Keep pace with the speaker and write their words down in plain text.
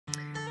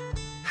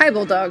Hi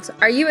Bulldogs,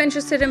 are you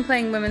interested in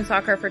playing women's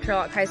soccer for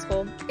Turlock High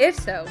School? If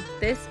so,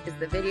 this is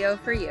the video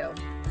for you.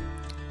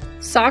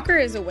 Soccer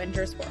is a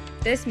winter sport.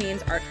 This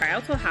means our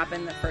tryouts will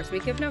happen the first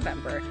week of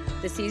November,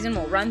 the season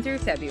will run through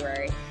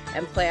February,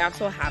 and playoffs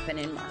will happen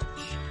in March.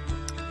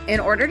 In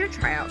order to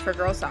try out for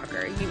girls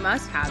soccer, you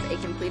must have a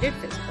completed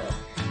physical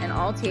and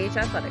all TH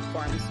athletic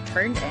forms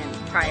turned in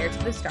prior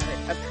to the start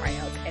of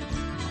tryouts. And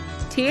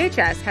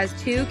THS has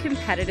two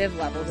competitive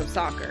levels of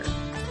soccer.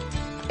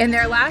 In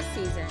their last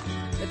season,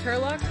 the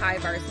Turlock High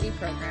varsity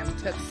program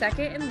took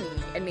second in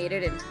league and made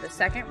it into the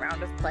second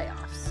round of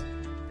playoffs.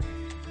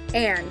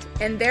 And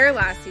in their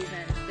last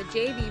season, the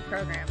JV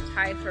program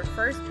tied for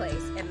first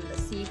place in the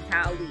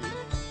CCAL League.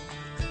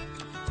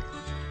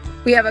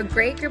 We have a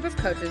great group of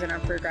coaches in our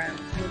program,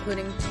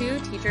 including 2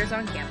 teachers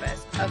on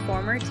campus, a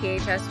former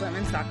THS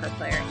women's soccer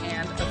player,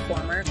 and a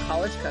former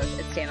college coach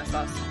at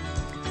Stanislaus.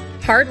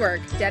 Hard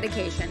work,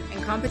 dedication,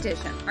 and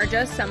competition are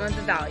just some of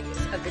the values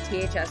of the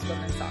THS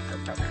women's soccer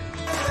program.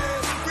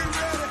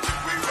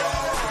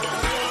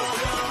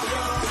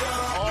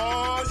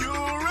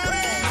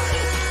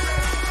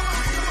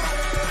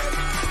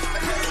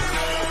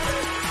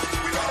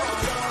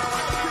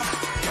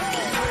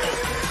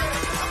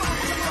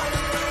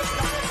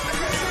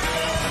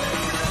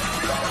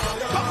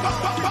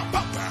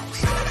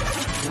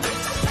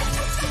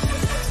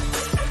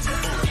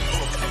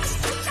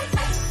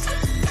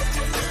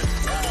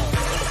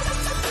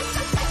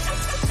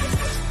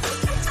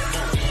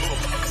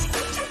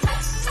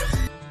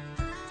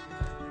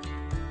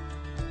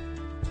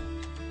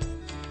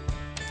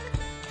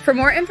 For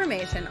more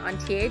information on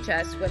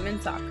THS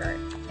women's soccer,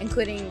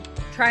 including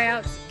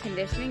tryouts,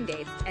 conditioning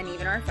dates, and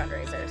even our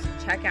fundraisers,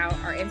 check out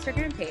our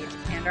Instagram page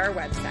and our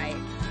website,